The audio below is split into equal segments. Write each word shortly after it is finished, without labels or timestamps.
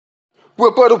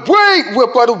Whip of the week,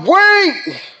 whip of the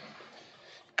week.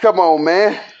 Come on,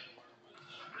 man.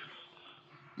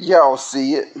 Y'all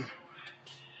see it.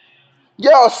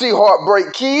 Y'all see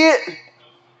Heartbreak Kid.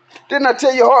 Didn't I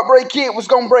tell you Heartbreak Kid was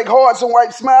going to break hearts and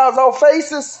wipe smiles off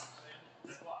faces?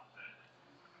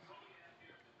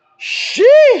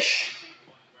 Sheesh.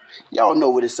 Y'all know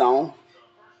what it's on.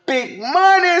 Big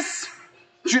monies.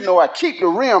 You know I keep the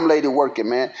rim lady working,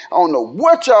 man. I don't know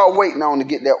what y'all waiting on to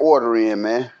get that order in,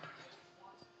 man.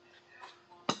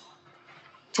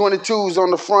 22s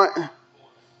on the front,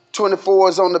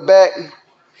 24s on the back,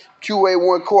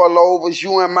 QA1 coilovers,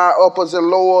 UMI uppers and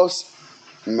lowers.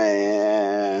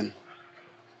 Man.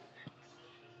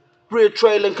 Rear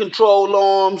trailing control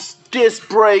arms, disc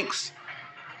brakes.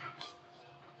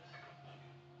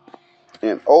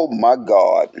 And oh my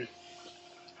God.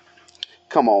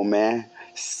 Come on, man.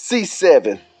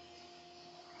 C7.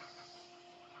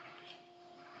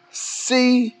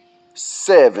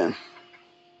 C7.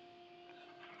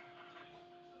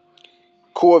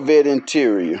 Corvette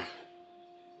interior.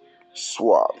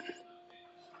 Swap.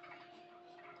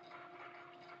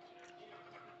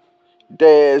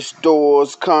 Dash,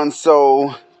 doors,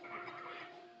 console.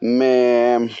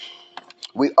 Man.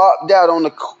 We opted out on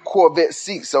the Corvette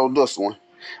seats on this one.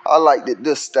 I liked it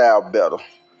this style better.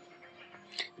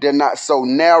 They're not so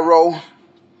narrow.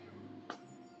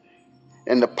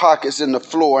 And the pockets in the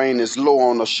floor ain't as low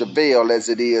on the Chevelle as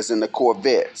it is in the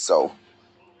Corvette. So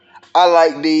I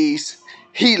like these.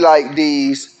 He liked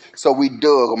these. So we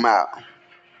dug them out.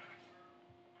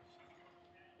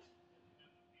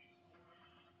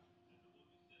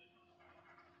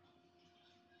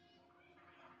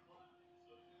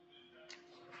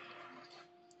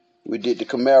 We did the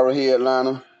Camaro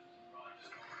headliner.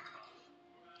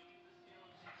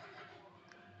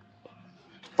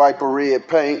 Viper red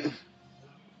paint.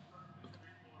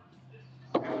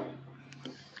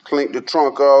 Cleaned the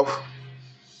trunk off.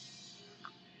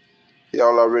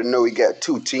 Y'all already know he got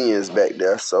 2 10s back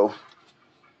there, so.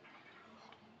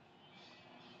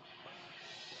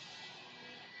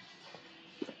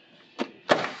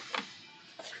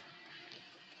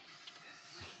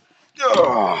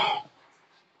 Ugh.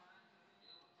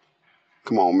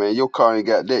 Come on, man. Your car ain't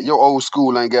got that. Your old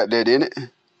school ain't got that in it.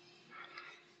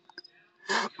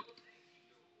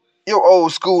 Your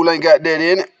old school ain't got that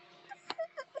in it.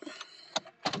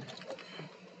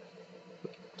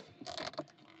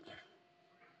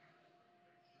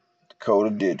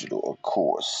 Dakota Digital, of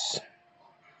course.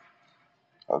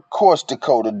 Of course,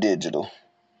 Dakota Digital.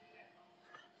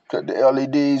 Cut the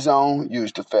LEDs on,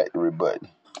 use the factory button.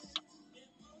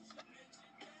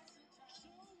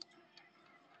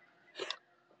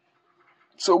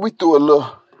 So we threw a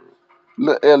little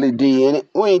LED in it.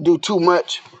 We ain't do too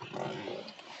much.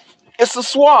 It's a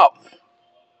swap.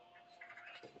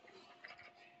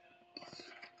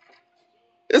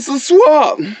 It's a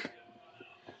swap.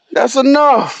 That's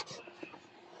enough.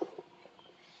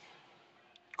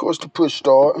 Of course, the push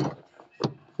start.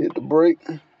 Hit the brake.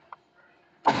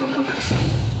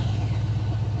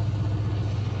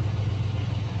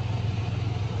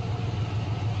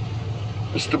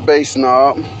 It's the bass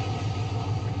knob.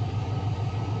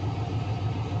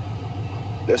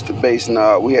 That's the bass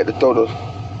knob. We had to throw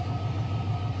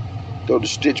the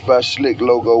Stitch by Slick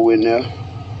logo in there.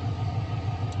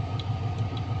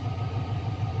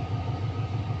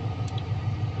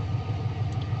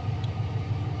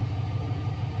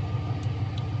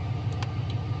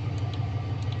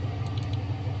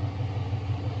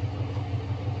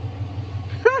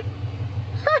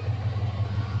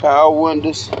 Power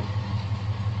windows.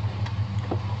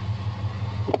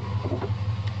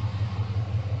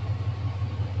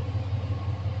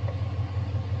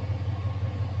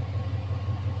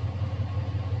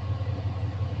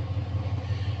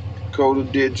 Dakota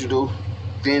Digital,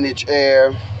 vintage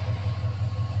air.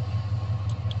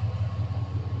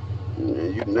 Yeah,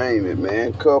 you name it,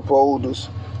 man. Cup holders.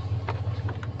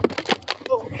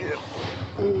 Okay.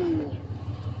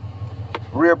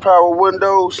 Rear power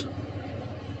windows.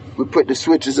 We put the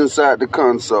switches inside the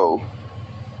console.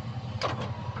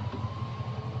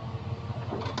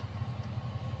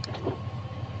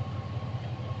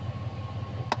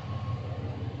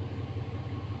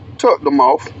 Tuck them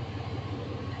off.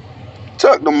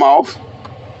 Tuck them off.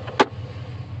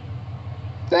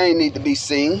 They ain't need to be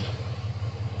seen.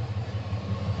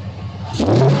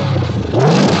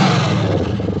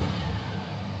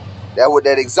 That's what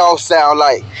that exhaust sound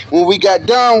like. When we got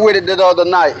done with it the other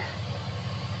night.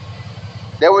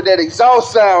 That's what that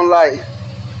exhaust sound like.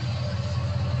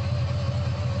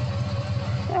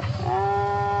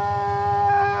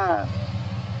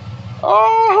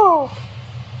 Oh.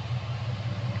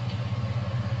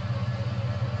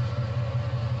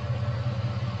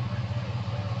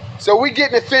 So we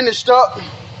getting it finished up.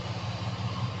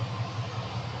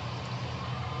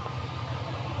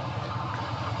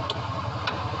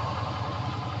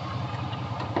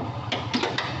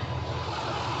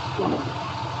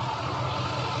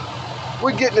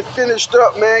 We're getting it finished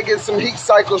up, man. Getting some heat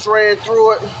cycles ran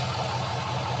through it.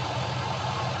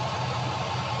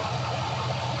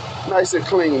 Nice and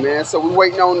clean, man. So we're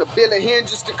waiting on the billet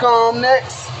hinges to come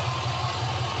next.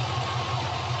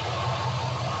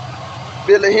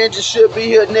 Billet hinges should be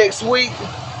here next week.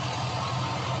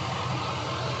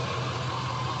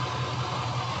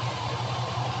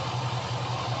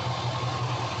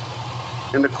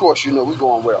 And of course, you know, we're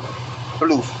going with a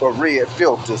blue or red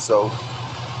filter, so.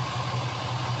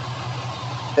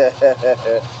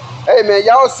 Hey man,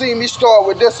 y'all seen me start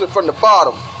with this one from the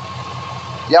bottom.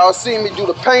 Y'all seen me do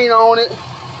the paint on it.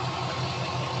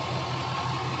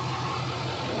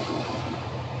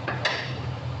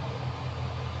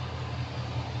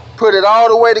 Put it all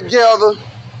the way together.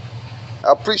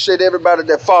 I appreciate everybody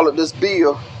that followed this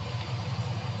bill.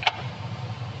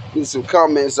 Get some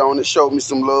comments on it, showed me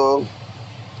some love.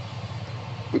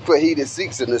 We put heated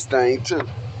seats in this thing too.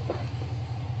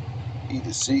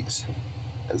 Heated seats.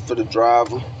 That's for the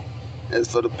driver.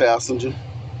 That's for the passenger.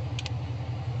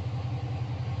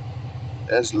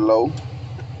 That's low.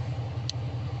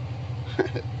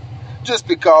 Just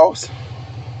because.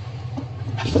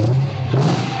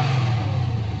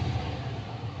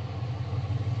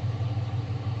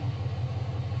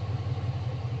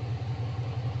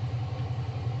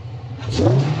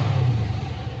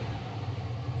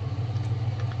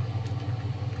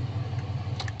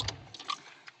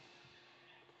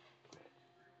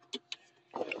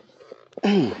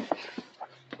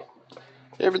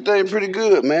 Everything pretty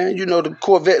good, man. You know the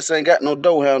Corvettes ain't got no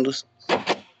door handles.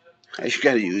 You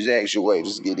gotta use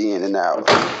actuators to get in and out.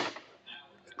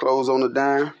 Close on the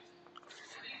dime.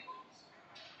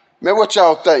 Man, what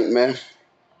y'all think, man?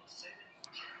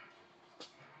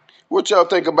 What y'all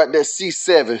think about that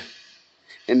C7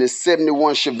 and this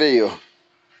 71 Chevelle?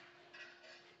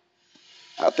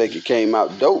 I think it came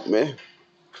out dope, man.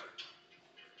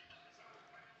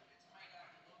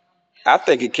 I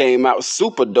think it came out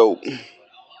super dope.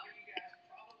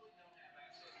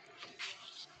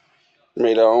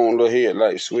 Made our own little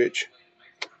headlight switch.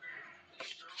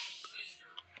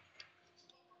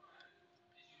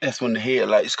 That's when the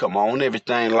headlights come on,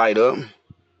 everything light up.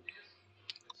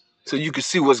 So you can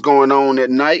see what's going on at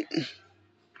night.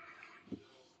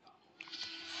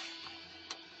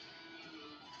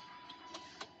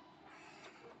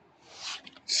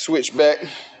 Switch back.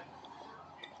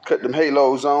 Cut them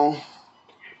halos on.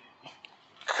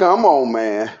 Come on,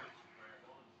 man.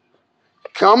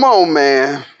 Come on,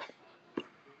 man.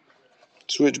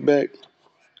 Switch back.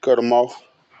 Cut them off.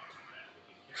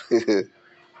 Hey,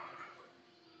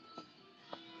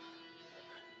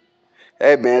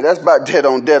 man, that's about dead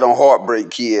on Heartbreak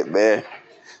Kid, man.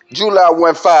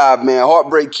 July 15, man.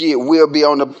 Heartbreak Kid will be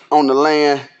on the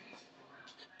land.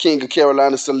 King of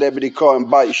Carolina Celebrity Car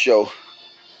and Bike Show.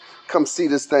 Come see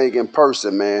this thing in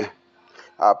person, man.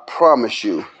 I promise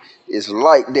you, it's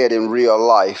like that in real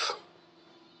life.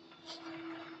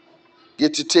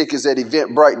 Get your tickets at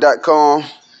eventbrite.com.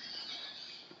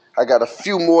 I got a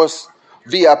few more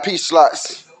VIP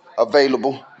slots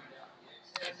available.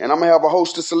 And I'm going to have a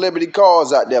host of celebrity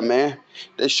cars out there, man.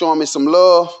 They showing me some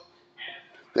love.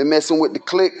 They messing with the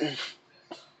click.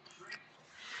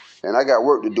 And I got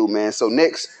work to do, man. So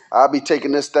next, I'll be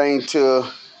taking this thing to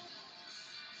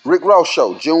Rick Ross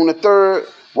Show, June the 3rd.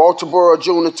 Walterboro,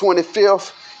 June the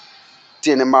 25th.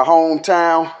 Then in my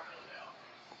hometown,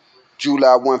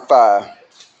 July 15.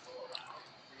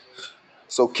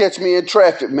 So catch me in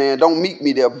traffic, man. Don't meet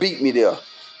me there. Beat me there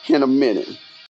in a minute.